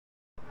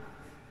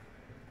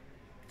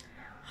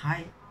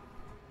Hi,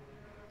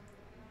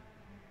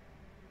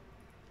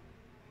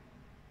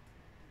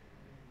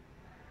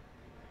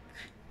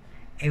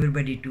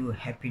 everybody to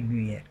Happy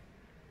New Year.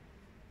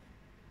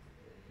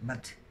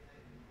 But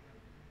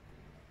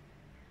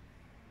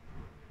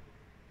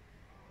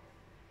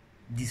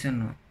this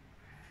one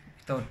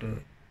without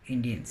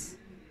Indians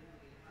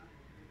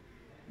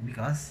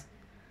because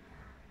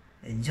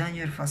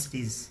January 1st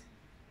is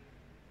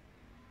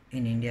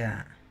in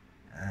India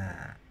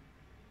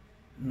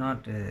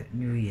not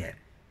New Year.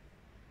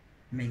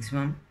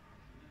 Maximum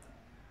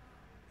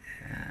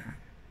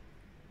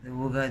the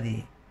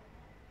Ugadi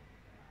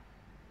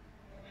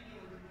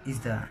is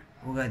the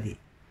Ugadi.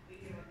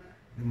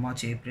 The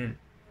March April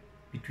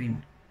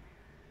between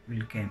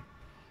will come.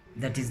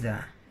 That is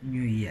the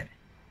New Year.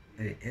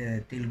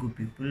 Telugu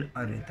people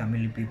or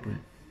Tamil people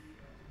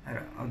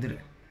or other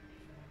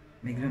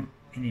maximum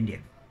in India.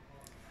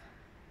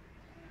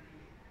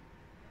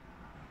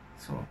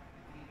 So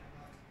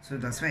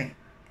that's why,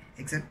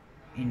 except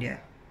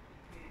India,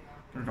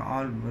 for the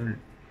all world,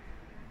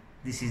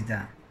 this is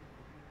the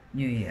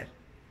New Year.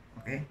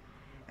 Okay,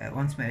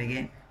 once more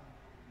again,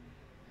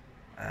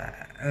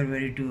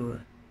 everybody to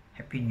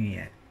Happy New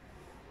Year.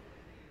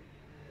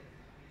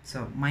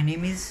 So my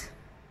name is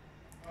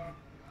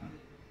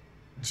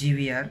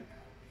GVR,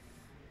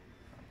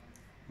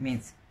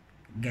 means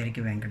Gariki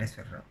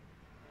Venkateswara Rao.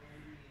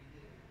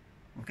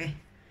 Okay,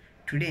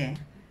 today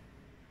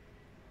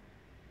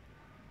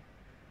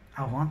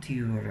I want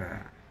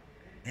your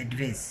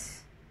advice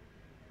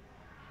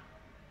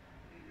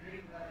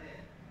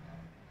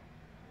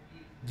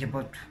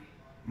about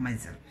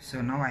myself.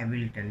 So now I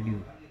will tell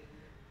you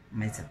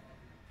myself,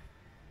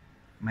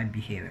 my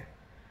behavior.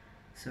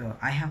 So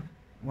I have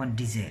one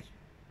desire.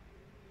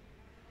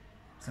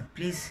 So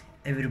please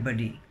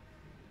everybody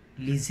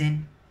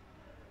listen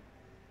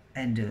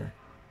and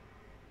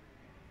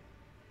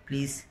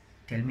please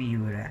tell me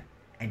your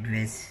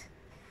advice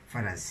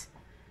for us.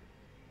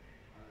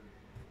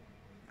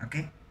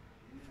 Okay,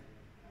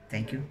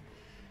 thank you.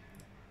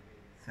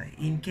 So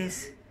in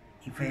case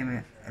if I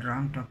am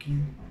wrong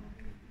talking,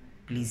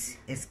 please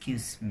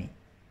excuse me.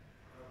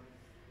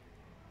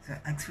 So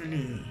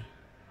actually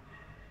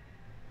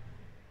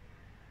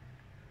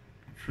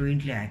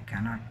fluently I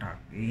cannot talk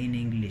in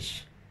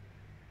English,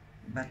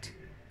 but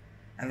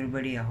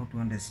everybody how to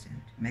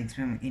understand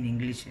maximum in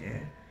English.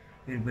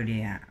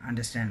 Everybody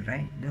understand,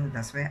 right?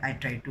 That's why I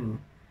try to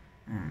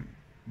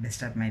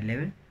best at my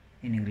level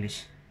in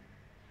English.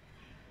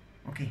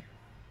 Okay,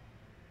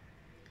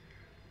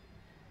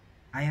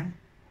 I am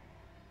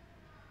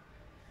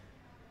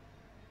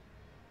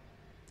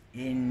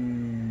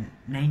in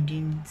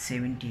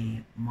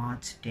 1970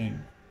 March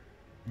 10.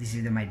 This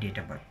is my date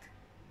of birth.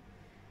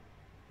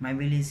 My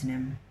village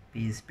name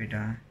is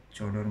Peta,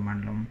 Chodur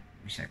Mandalam,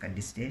 Vishaka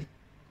district,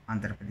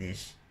 Andhra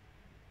Pradesh,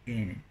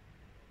 in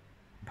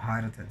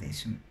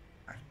Bharatadesham,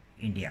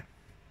 India.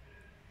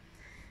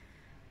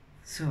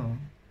 So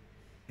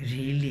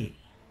really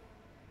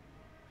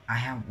I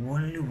have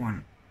only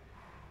one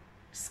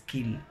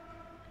skill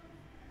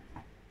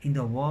in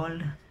the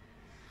world.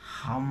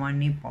 How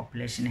many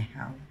population I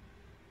have,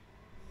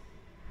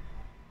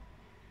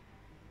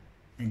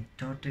 and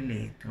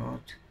totally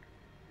throughout,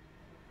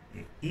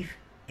 if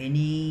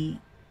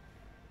any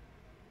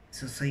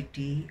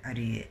society or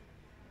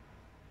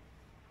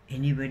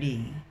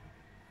anybody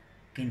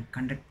can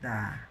conduct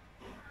the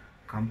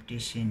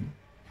competition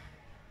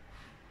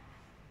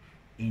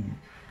in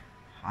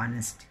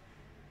honest,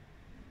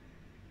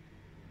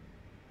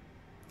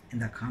 in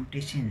the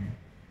competition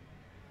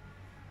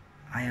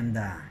I am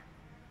the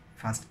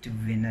first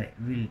winner.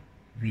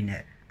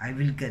 I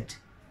will get.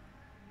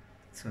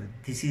 So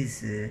this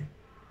is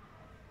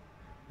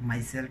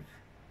myself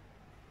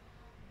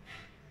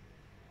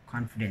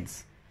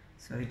confidence.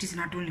 So it is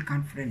not only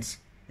confidence,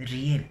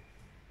 real.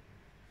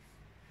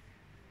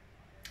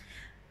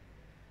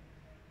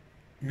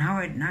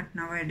 Not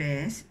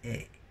nowadays.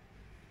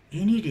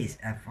 Any days,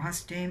 a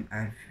past time,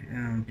 or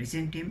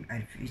present time,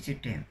 or future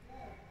time.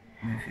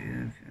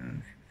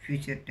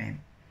 Future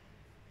time.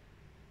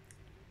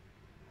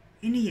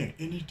 Any year,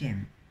 any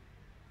time.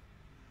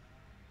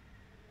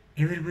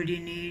 Everybody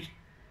need,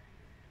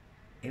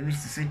 every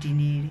society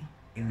need,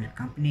 every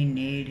company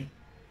need.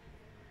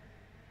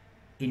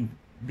 In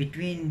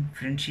between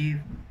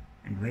friendship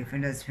and wife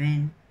and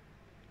husband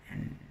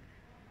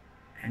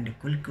and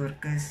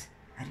co-workers,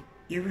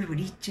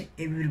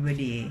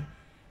 everybody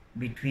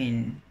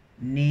between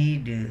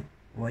need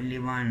only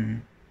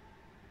one.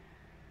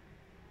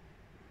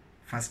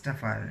 First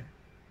of all,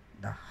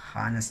 the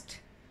honest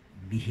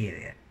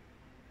behavior.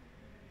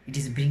 It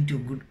is bring to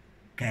good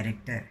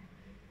character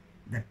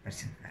that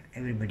person for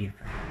everybody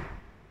for.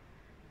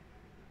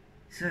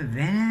 So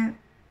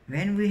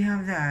when we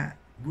have the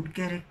good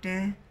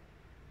character,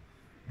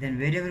 then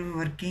wherever we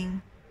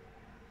working,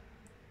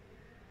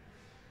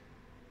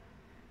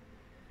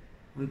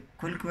 we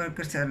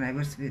co-workers or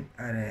neighbors with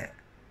our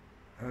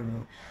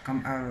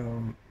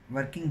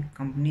working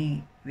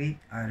company with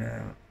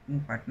our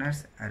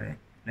partners or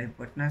life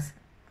partners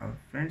or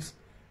friends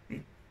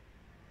with,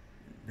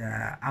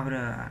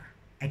 our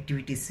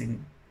activities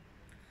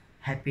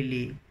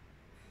happily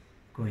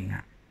going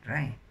on,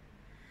 right?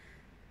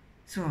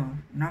 So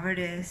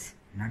nowadays,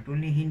 not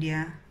only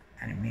India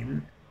and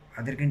maybe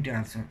other country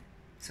also.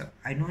 So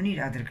I don't need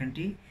other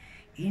country.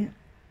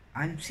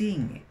 I'm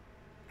seeing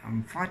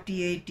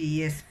 48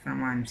 years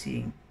from I'm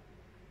seeing.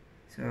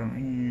 So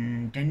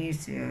in 10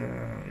 years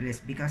less,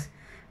 because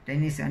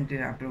 10 years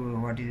until after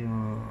what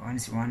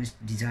is one is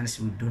dishonest,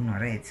 we don't know,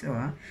 right?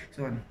 So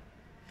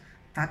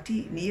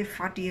 30 near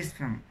 40 years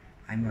from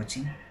I'm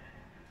watching.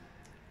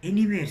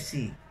 Anywhere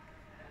see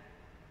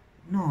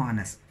no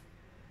honest.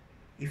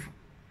 If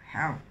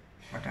have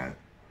what are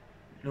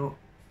low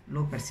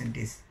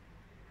percentage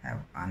have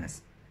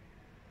honest.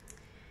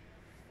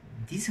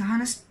 This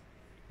honest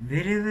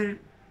wherever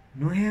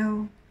no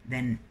have,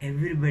 then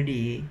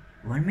everybody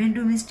one man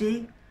do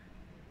mistake,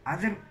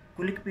 other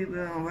colleague people,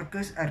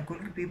 workers or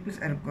colleague peoples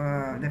or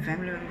the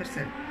family members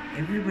or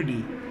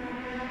everybody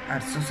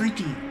or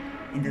society,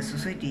 in the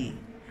society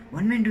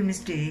one man do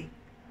mistake,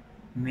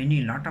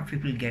 many lot of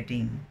people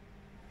getting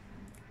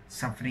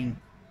suffering,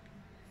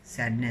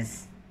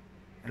 sadness,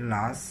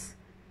 loss.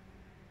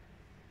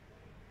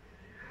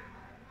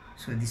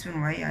 So this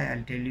one why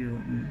I'll tell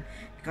you,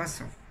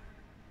 because of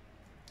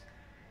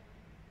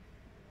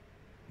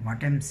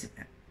what I'm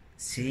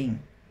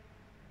saying,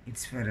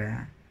 it's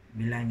for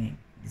belonging,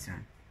 this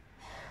one.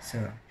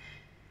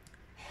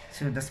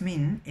 So that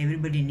means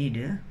everybody need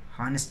a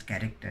honest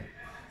character.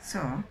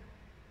 So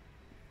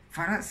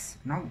for us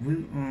now,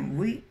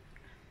 we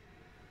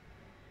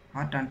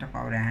heart on top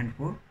our hand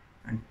for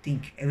and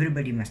think,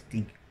 everybody must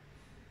think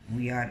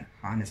we are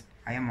honest.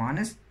 I am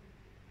honest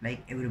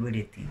like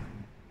everybody think.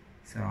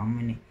 So how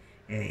many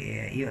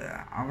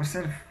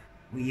ourselves,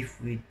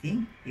 if we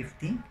think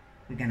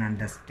we can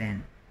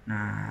understand,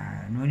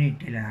 no need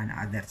to learn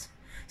others.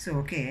 So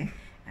okay,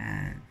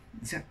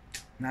 so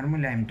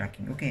normally I am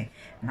talking. Okay,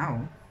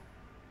 now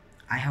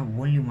I have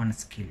only one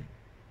skill: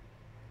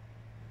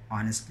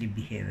 honestly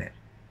behavior,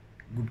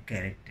 good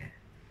character.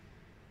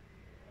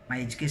 My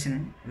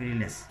education very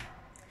less.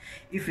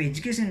 If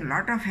education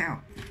lot of have,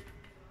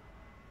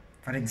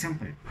 for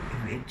example,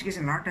 if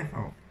education lot of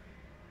have,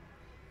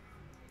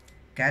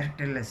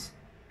 characterless,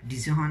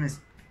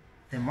 dishonest,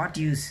 then what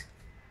use?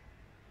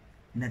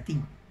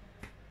 Nothing.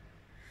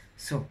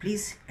 So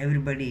please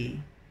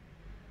everybody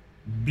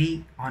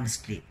be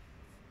honestly.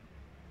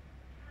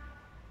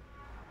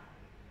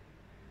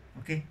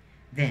 Okay,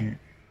 then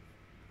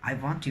I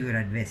want your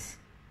advice,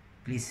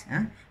 please.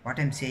 What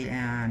I'm saying,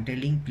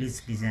 telling,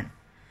 please listen.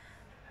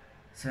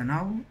 So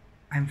now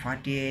I'm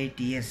 48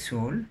 years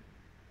old.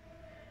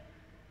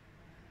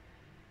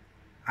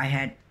 I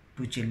had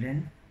 2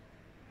 children.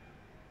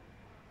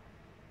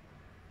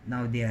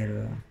 Now they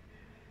are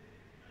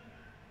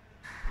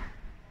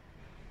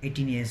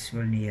 18 years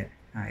old,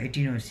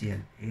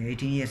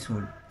 18 years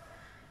old.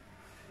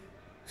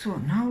 So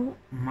now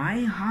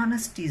my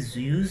honesty is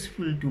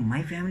useful to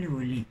my family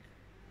only.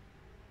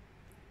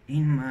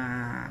 In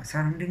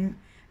surrounding,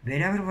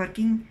 wherever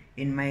working,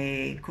 in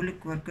my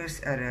colleague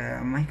workers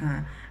or my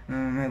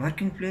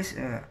working place,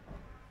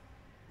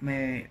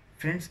 my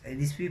friends,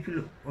 these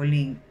people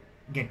only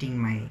getting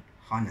my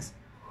honest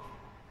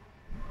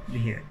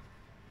behavior.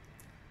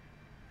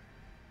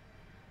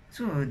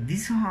 So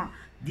this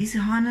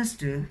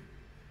honest in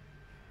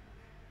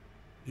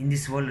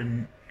this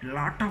world,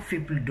 lot of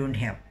people don't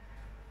have.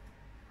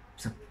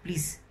 So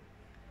please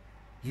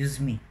use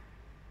me.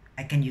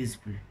 I can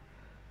useful.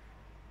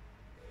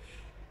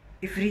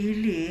 If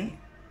really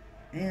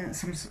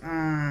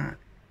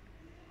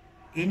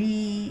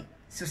any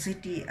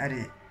society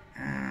or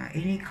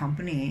any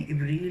company, if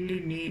really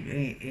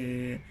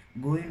need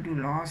going to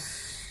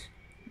loss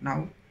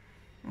now,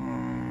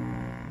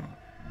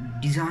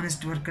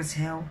 dishonest workers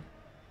have,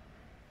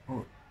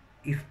 or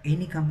if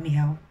any company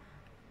have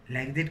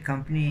like that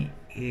company,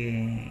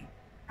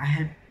 I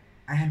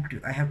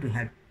have to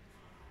help.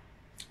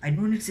 I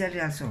don't need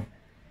salary also.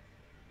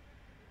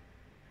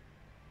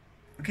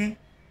 Okay,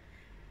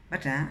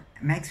 but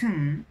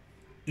maximum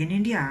in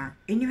India,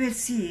 anywhere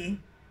see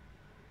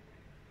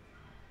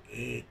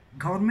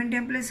government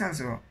employees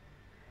also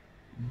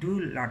do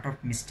lot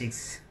of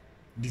mistakes,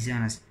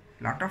 dishonest,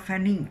 lot of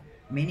funding,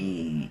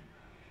 many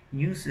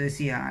news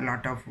see a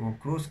lot of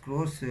crores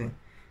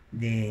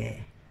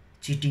they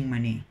cheating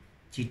money,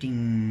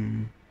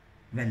 cheating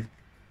wealth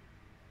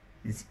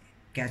is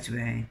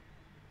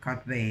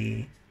caught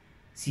by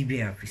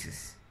CBI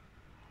officers.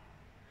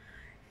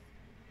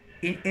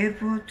 In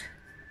airport,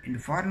 in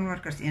foreign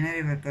workers,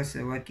 NRI workers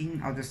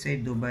working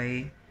outside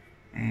Dubai,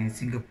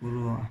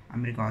 Singapore,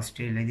 America,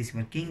 Australia, like this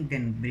working,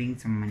 then bring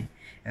some money,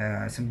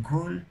 some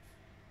gold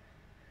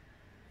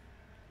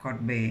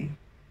caught by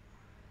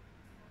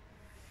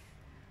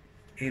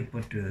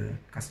airport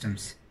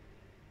customs.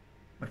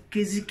 But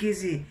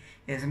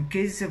some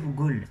cases of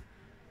gold,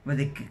 but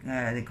they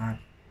caught.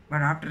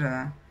 But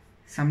after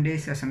some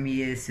days or some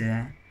years,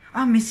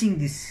 are missing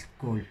this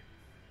gold.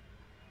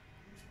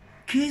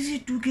 2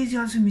 kg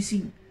also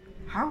missing.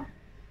 How?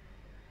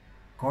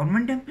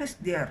 Government employees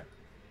they are.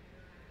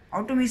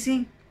 Auto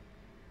missing.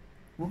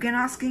 Who can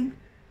asking?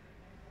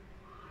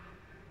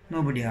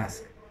 Nobody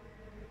ask.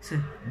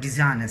 So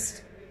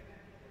dishonest.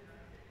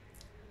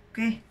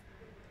 Okay.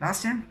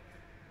 Last time,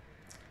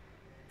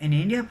 in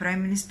India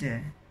Prime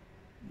Minister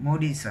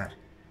Modi sir,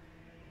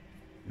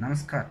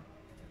 Namaskar,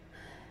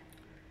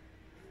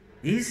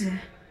 is a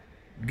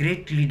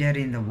great leader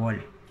in the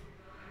world.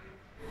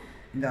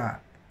 The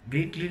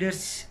great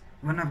leaders,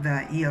 one of the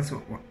he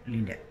also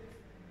leader.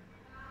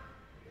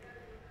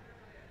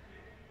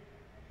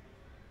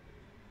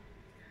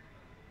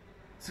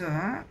 So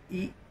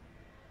he,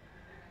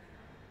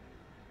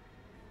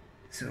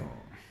 so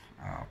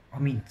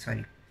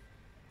sorry,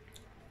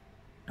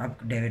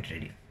 top David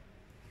Reddy.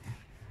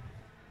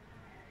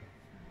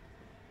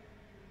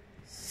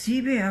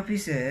 CBI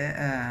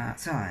officer,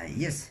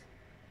 yes,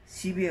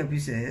 CBI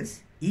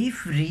officers,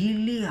 if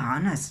really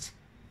honest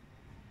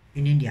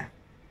in India,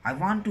 I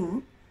want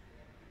to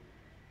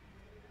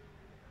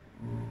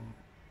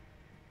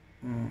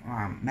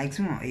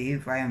maximum,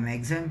 if I am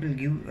example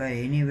give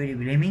anybody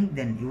blaming,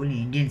 then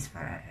only Indians,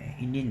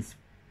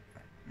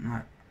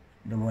 not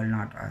the world,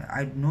 not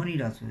I no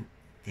need also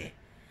there.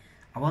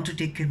 I want to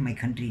take care of my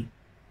country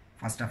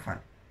first of all.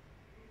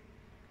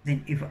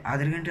 Then if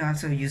other country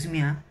also use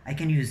me, I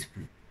can use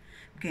it.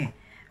 Okay.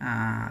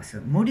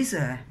 So Modi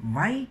sir,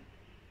 why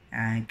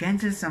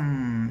cancel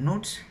some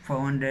notes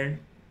 400,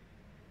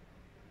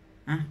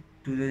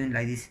 2000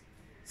 like this,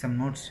 some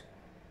notes,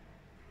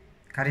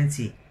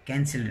 currency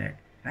cancelled,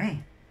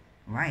 right?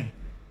 Why?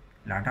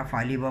 Lot of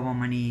Alibaba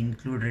money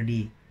include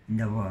ready in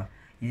the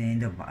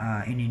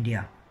in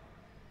India.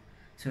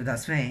 So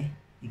that's why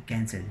he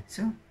cancelled.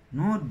 So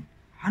no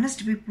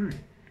honest people,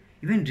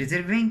 even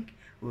Reserve Bank.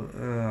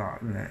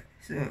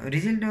 So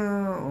result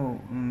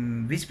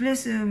which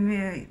place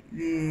the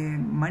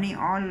money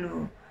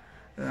all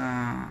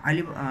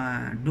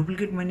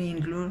duplicate money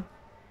include,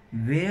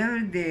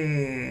 where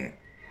they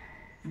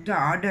put the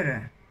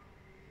order,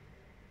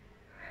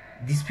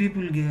 these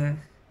people give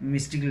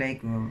mistake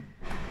like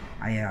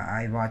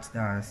I watch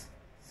the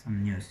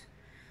some news.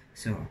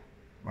 So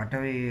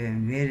whatever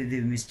where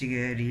the mistake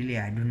really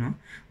I don't know.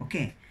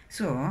 Okay,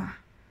 so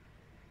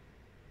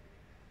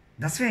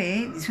that's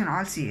why this one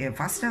all see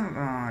first time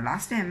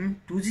last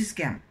time 2G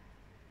scam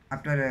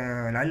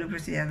after Lalu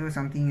Prasad Yadav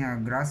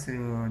something grass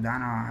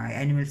dana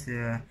animals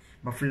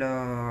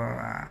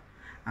buffalo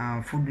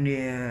food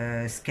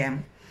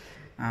scam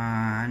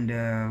and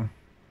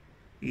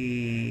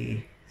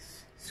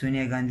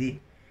Sonia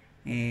Gandhi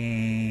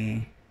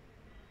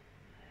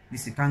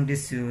this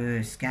Congress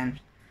scam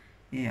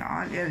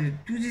all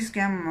 2G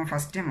scam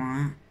first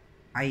time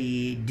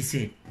I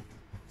decide.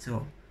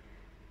 So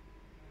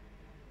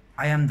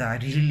I am the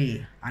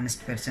really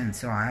honest person,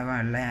 so I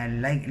have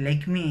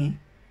like me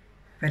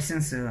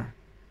persons, the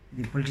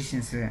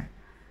politicians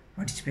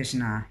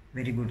participation are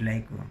very good,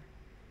 like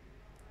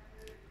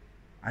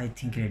I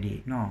think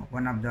ready. No,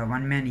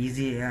 one man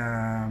easy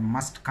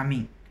must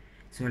coming.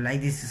 So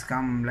like this is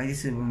come like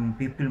this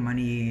people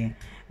money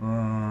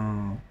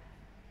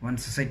one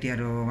society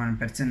or one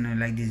person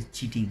like this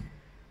cheating.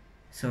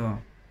 So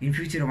in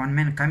future one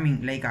man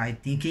coming like I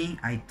thinking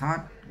I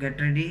thought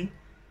get ready.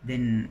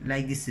 Then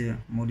like this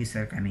Modi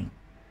sir coming.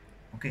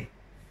 Okay,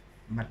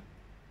 but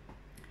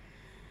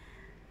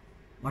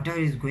whatever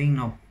is going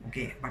now,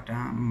 okay, but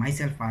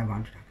myself I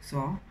want to talk.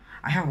 So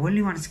I have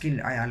only one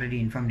skill, I already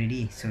informed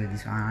it. So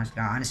this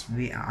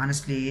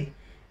honestly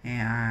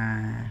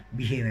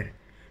behavior.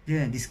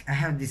 This I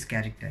have this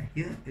character.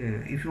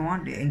 If you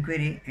want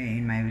inquiry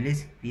in my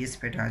village, PS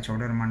Peta,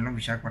 Chodar Mandalam,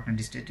 Visakhapatnam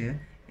district,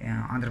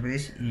 Andhra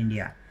Pradesh in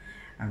India.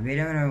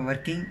 Wherever I am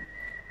working,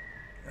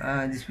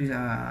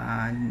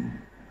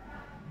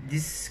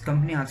 this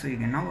company also you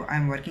can. Now I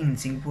am working in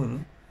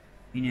Singapore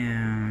in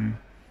a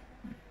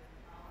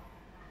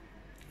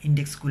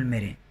Index School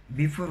Marine.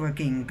 Before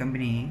working in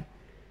company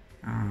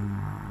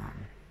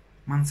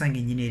Mansang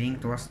Engineering,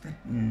 it was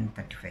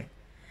 35.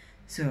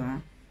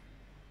 So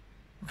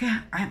okay,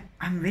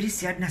 I'm very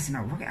sadness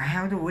now. Okay, I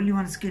have the only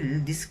one skill.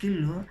 This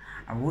skill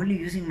I'm only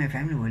using my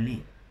family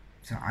only.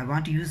 So I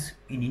want to use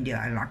in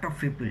India a lot of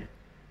people.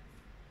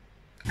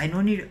 I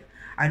don't need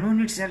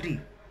salary.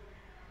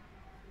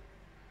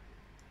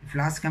 If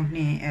last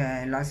company,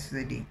 last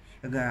society,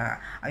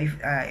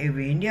 if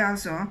India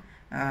also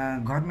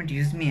government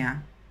use me,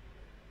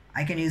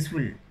 I can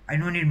useful. I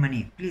don't need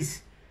money,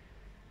 please,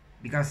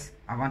 because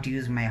I want to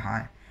use my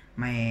heart,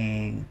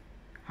 my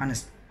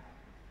honest.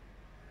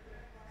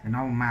 So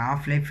now my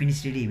half life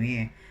finished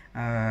already.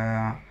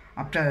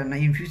 After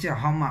in future,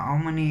 how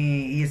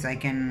many years I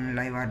can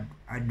live,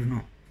 I don't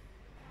know.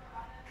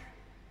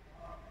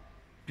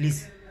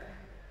 Please,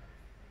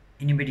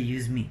 anybody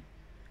use me,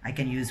 I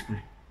can useful.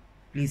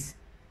 Please.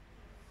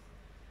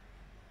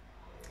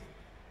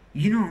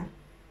 You know,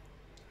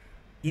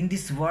 in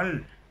this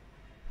world,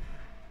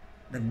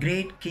 the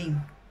great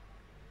king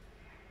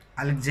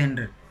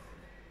Alexander,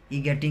 he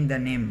getting the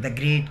name the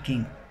great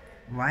king.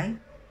 Why?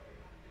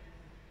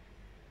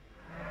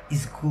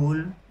 His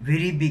goal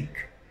very big.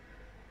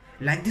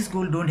 Like this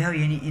goal don't have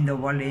any in the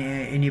world,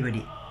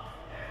 anybody.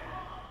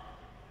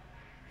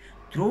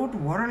 throughout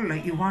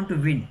world you want to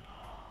win.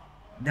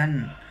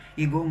 Then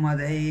he go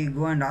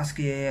and ask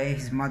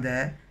his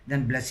mother,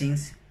 then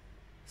blessings.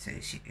 So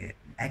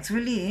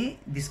actually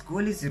this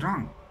goal is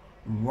wrong.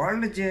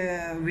 World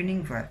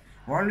winning for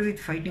world with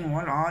fighting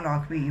all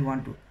occupy you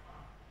want to.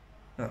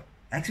 So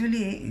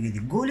actually the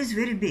goal is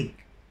very big,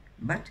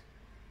 but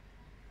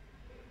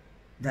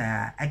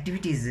the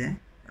activity is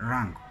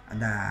wrong.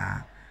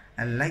 The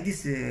like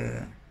this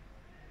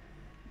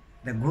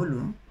the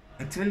goal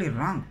actually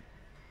wrong,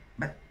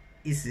 but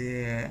is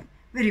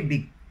very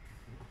big.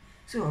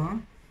 So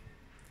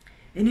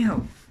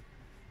anyhow,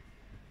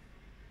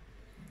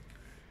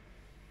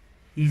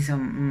 is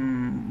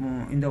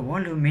in the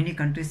world many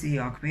countries he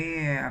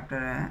occupy,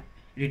 after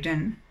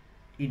return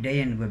he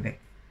die and go back.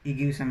 He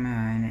gives some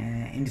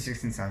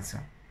instructions also.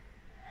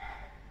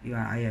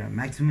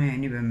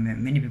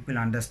 Maximum many people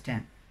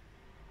understand.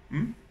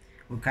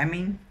 Who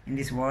coming in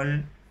this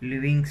world,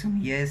 living some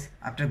years,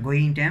 after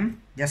going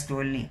time just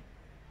only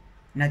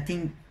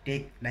nothing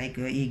take, like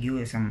he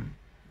give some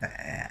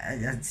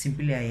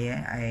simply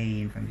I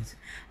inform this.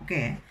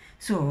 Okay,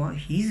 so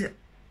he's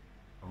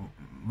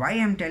why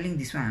I'm telling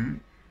this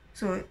one.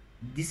 So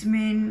this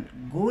main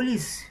goal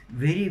is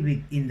very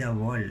big in the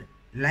world.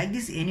 Like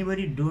this,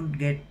 anybody don't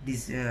get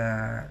this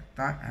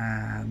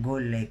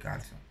goal like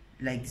also.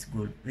 Like this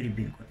goal, very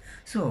big goal.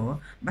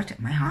 So, but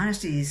my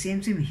honesty is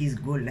same his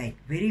goal like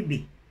very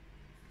big.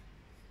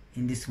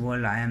 In this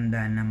world, I am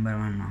the number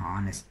one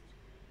honest.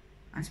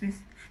 Honest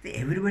means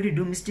everybody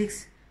do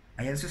mistakes.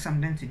 I also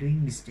sometimes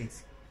doing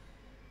mistakes.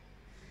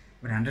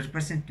 But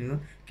 100% too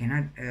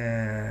cannot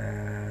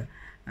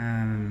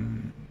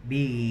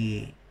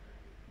be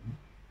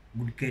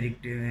good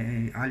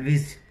character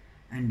always,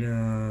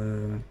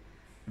 and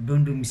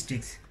don't do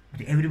mistakes.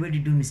 But everybody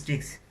do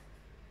mistakes.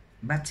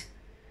 But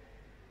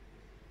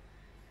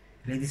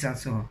like this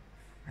also,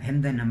 I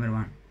am the number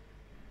one.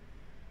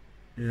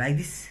 Like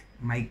this,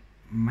 my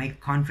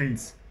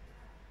confidence,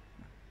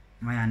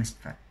 my honest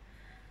fact.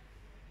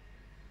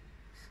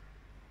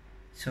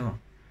 So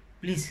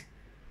please,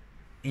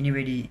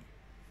 anybody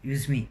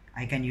use me,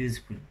 I can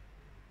useful.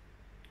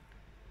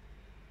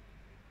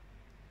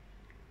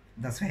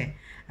 That's why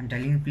I'm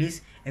telling you,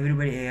 please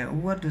everybody,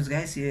 who are those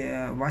guys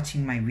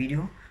watching my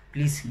video,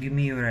 please give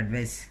me your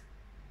advice.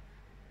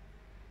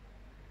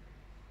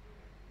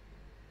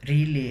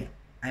 Really,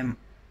 I'm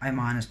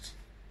honest.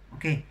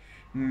 Okay,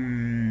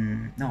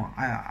 no,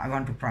 I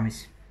want to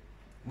promise.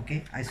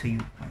 Okay, I saw you.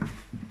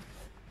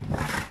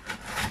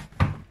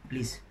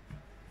 Please,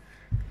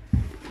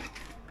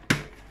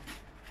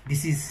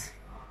 this is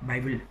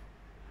Bible.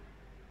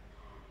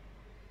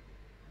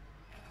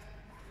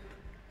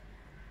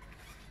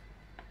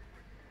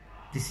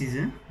 This is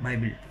a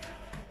Bible.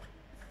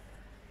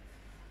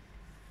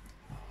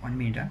 1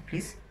 minute,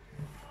 please.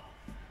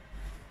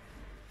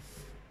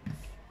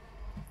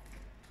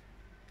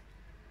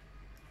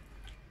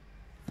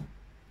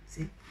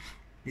 See,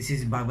 this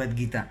is Bhagavad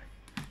Gita.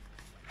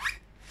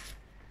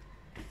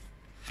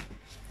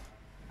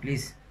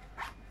 Please,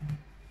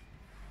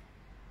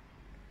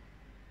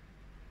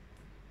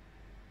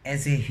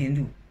 as a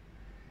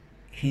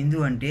Hindu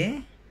అంటే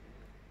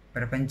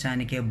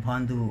ప్రపంచానికే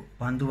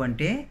బంధువు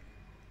అంటే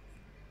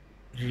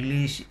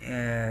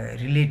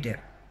related.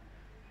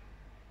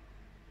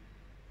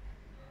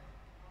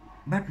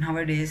 But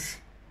nowadays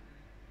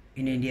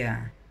in India,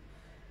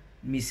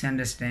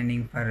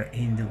 misunderstanding for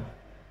Hindu.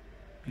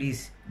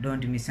 Please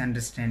don't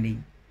misunderstanding.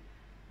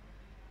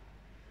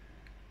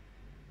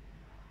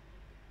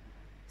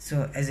 So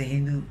as a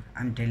Hindu,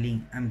 I'm telling,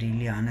 I'm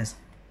really honest.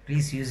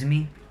 Please use me.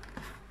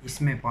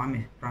 It's my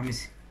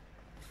promise.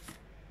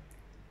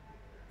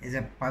 As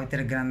a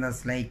Pavitra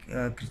Granthas, like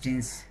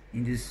Christians,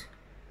 Hindus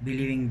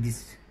believing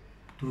these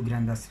two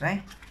Granthas,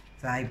 right?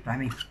 So I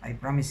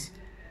promise.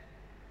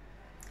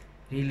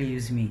 Really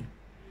use me.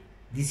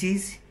 This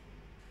is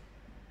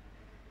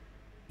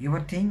your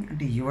thing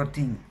and your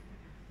thing.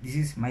 This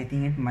is my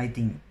thing and my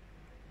thing.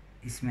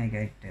 It's my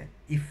character.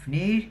 If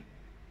need,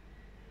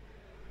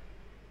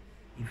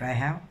 if I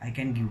have, I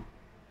can give.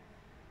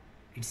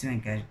 It's my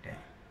character.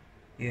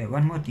 Yeah,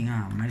 one more thing,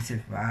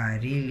 myself,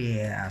 really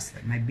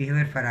my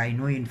behavior for I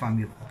know inform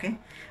you. Okay,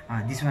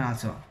 this one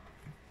also.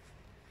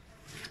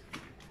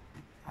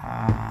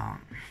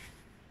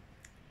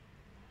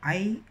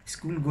 I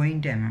school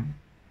going time,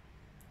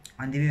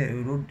 on the way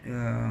road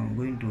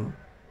going to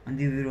on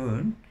the way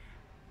road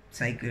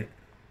cycle,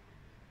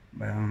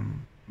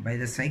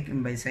 by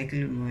cycling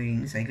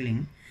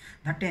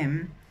that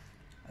time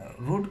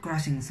road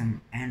crossing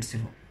some ants,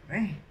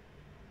 right?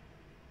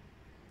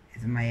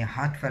 It's my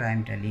heart for I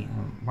am telling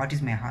what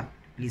is my heart.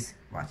 Please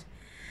watch.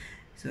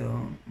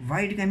 So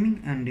wide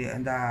coming and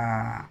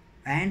the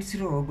ants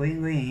row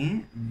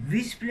going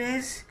which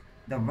place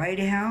the wide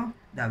have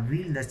the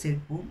wheel the self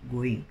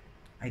going.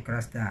 I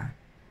cross the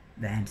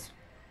ants.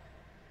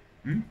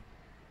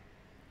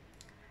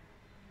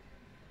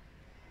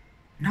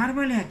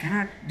 Normally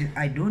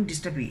I don't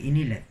disturb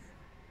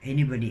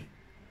anybody.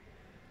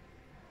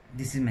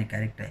 This is my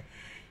character.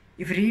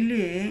 If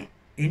really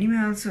enemy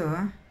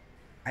also,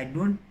 I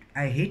don't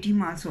I hate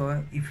him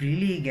also. If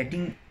really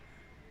getting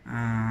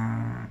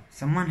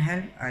someone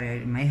help or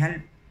my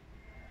help,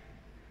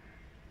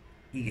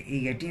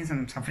 he getting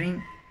some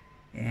suffering,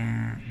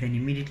 then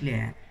immediately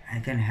I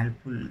can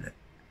helpful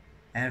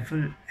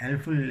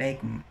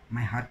like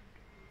my heart.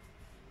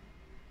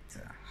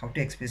 So how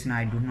to express?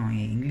 I don't know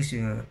English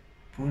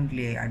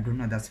fluently. I don't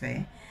know. That's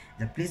why.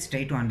 Please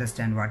try to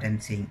understand what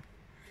I'm saying.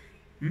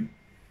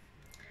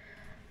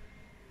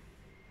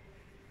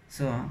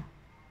 So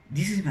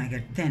this is my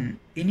get. Then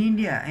in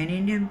India,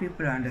 Indian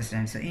people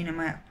understand. So in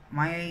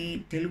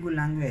my Telugu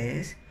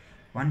language,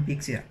 one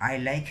picture I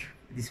like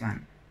this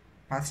one.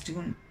 First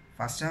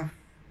of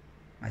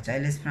my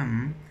child is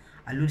from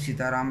Allur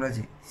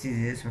Sitaramraj. This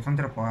is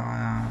Swatantra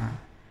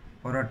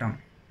Poratam.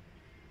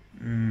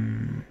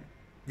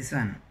 This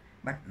one.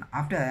 But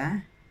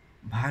after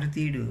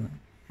Bharatidu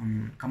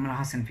Kamal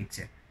Hassan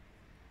picture.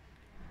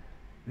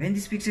 When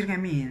this picture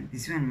came in,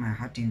 this one my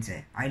heart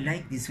inside. I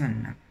like this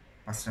one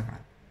first of all.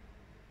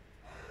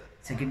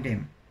 Second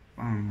time,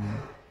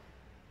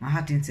 my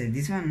heart inside.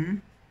 This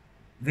one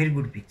very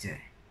good picture.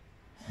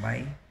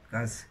 Why?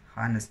 Because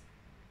honest.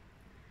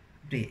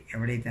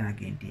 Everyday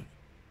nakenti.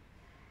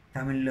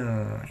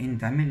 In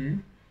Tamil,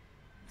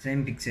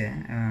 same picture.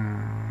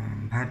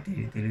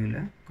 Bharati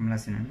Telugu, Kamal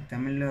Hassan.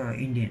 Tamil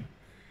Indian.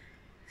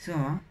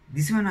 So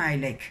this one I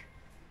like.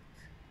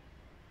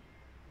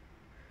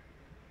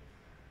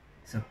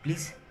 So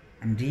please,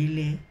 I'm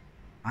really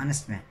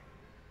honest man.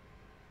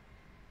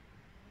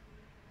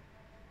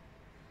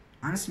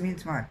 Honest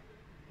means what?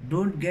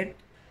 Don't get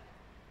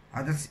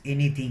others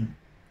anything.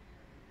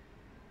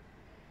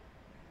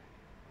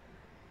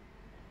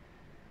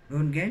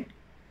 Don't get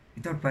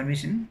without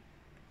permission.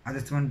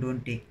 Others one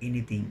don't take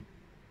anything.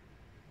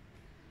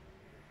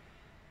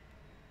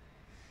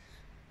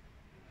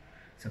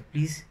 So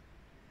please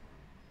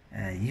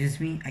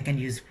use me. I can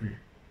useful.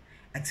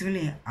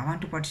 Actually, I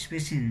want to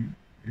participate in.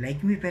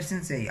 Like me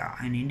person say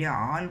in India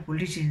all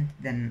politicians,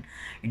 then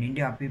in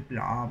India people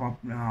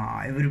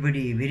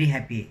everybody very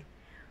happy.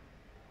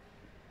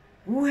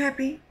 Who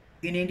happy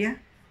in India?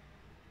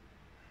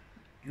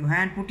 You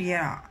hand put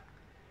here,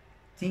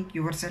 think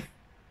yourself.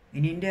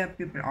 In India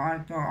people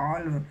all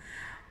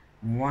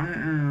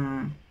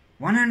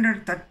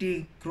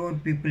 130 crore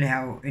people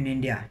have in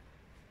India.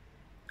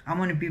 How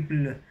many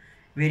people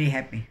very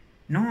happy?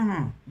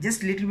 No,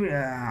 just little bit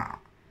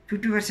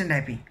 50%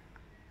 happy.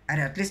 Or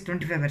at least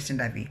 25%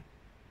 happy.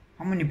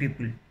 How many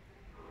people?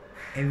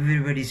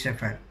 Everybody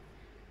suffer.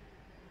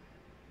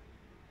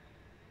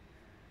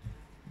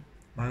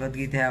 Bhagavad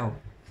Gita.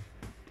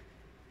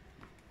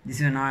 This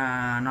is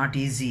not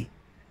easy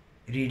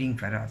reading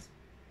for us.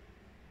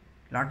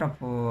 Lot of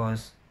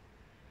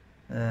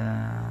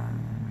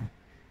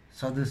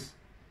sadhus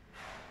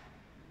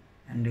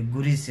and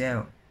gurus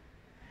have,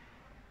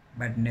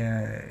 but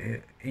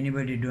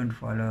anybody don't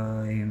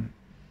follow him.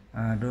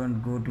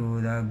 Don't go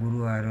to the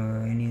guru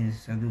or any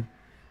sadhu.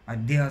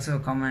 They also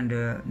come and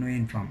know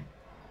inform.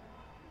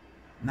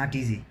 Not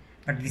easy.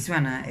 But this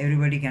one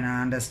everybody can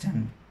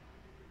understand.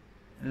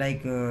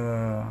 Like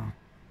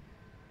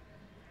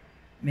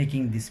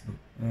making this book,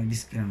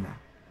 this grammar.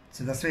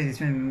 So that's why this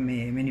one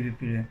many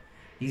people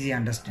easy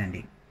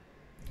understanding.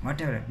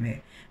 Whatever it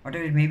may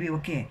be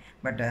okay.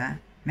 But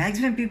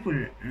maximum people,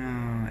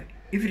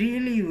 if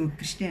really you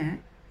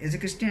Christian, as a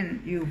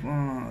Christian, you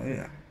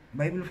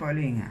Bible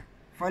following,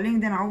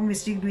 then how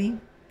mistake doing?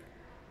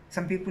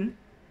 Some people,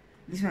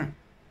 this one.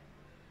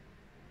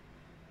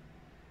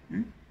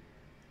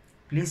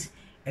 Please,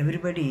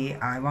 everybody,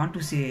 I want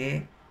to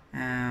say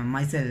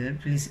myself,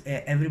 please,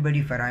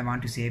 everybody I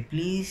want to say,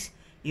 please,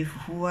 if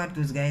who are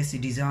those guys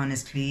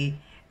dishonestly,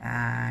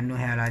 no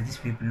hella, these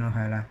people no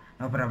hella,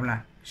 no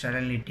problem,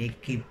 suddenly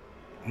keep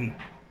it.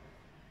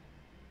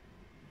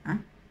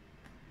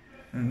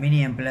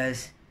 Many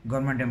employees,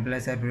 government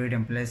employees or private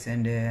employees,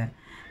 and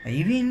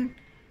even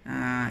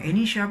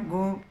any shop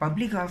go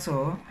public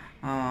also,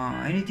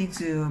 anything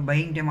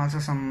buying them also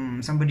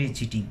somebody is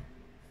cheating.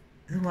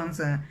 Once,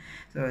 so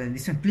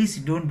this one please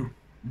don't do.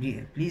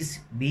 Please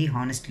be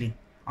honestly.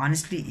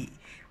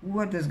 Who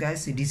are those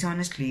guys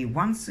dishonestly?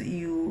 Once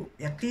you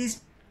at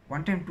least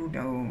 1 time,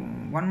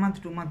 1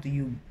 month, 2 months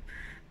you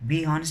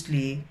be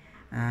honestly.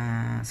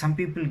 Some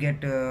people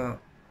get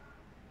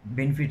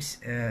benefits.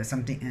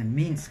 Something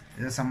means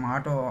some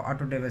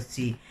auto drivers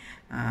see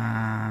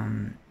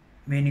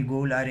many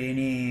Gole or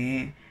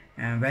any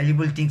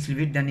valuable things with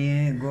it, then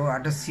he go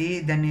auto see,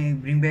 then he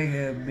bring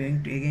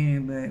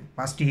again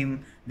pass to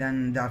him,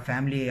 then the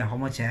family how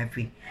much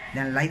happy.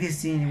 Then like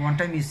this, one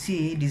time you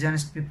see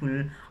dishonest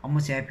people how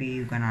much happy,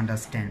 you can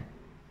understand.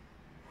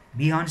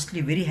 Be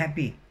honestly very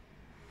happy.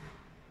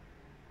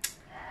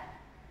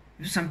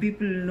 If some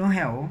people know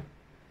how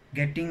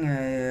getting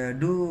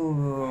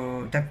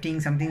do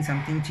thefting, something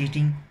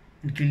cheating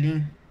and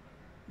killing,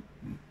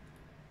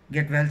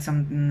 get well,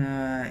 something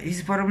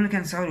his problem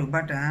can solve,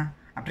 but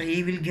after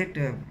he will get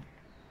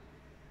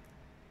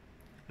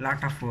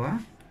lot of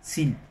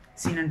sin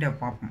and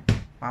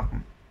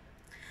papam.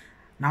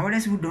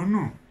 Nowadays we don't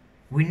know.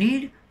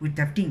 We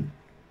thefting.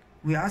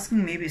 We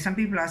asking, maybe some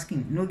people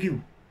asking no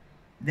give,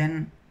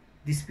 then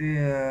this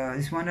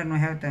wonder no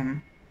have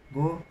them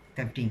go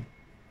thefting,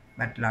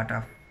 but lot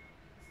of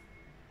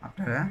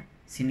after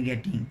sin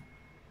getting.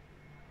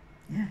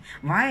 Yeah.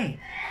 Why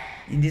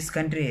in this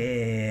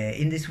country,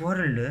 in this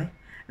world,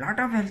 lot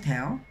of health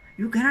have,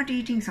 you cannot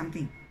eating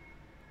something.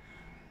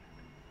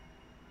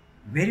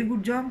 Very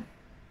good job,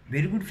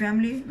 very good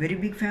family, very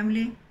big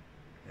family,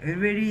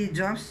 very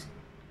jobs.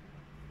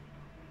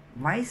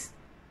 Wise,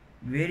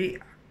 very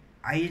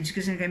high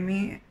education can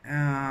be,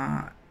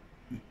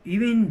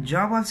 even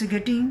job also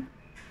getting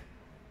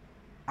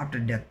after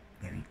death,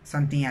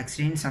 something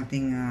accident,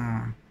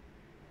 something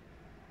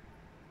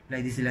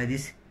like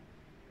this,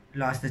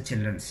 lost the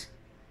children's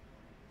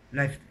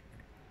life.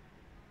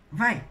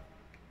 Why?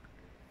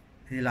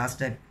 The last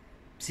type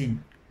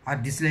sin, or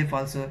this life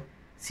also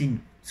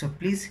sin. So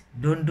please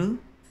don't do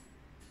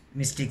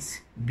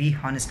mistakes. Be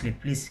honestly,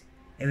 please.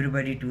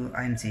 Everybody to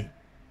I am say.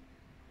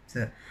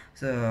 So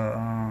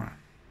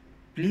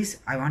please,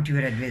 I want your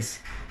advice.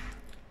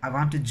 I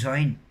want to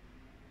join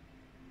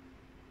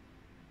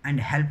and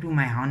help to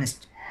my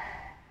honest.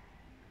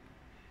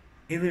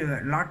 Every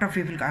lot of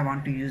people I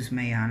want to use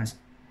my honest.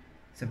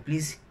 So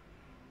please,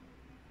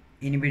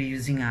 anybody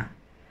using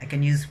I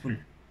can useful.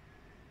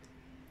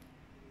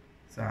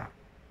 So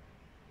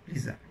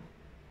please,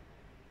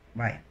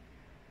 bye.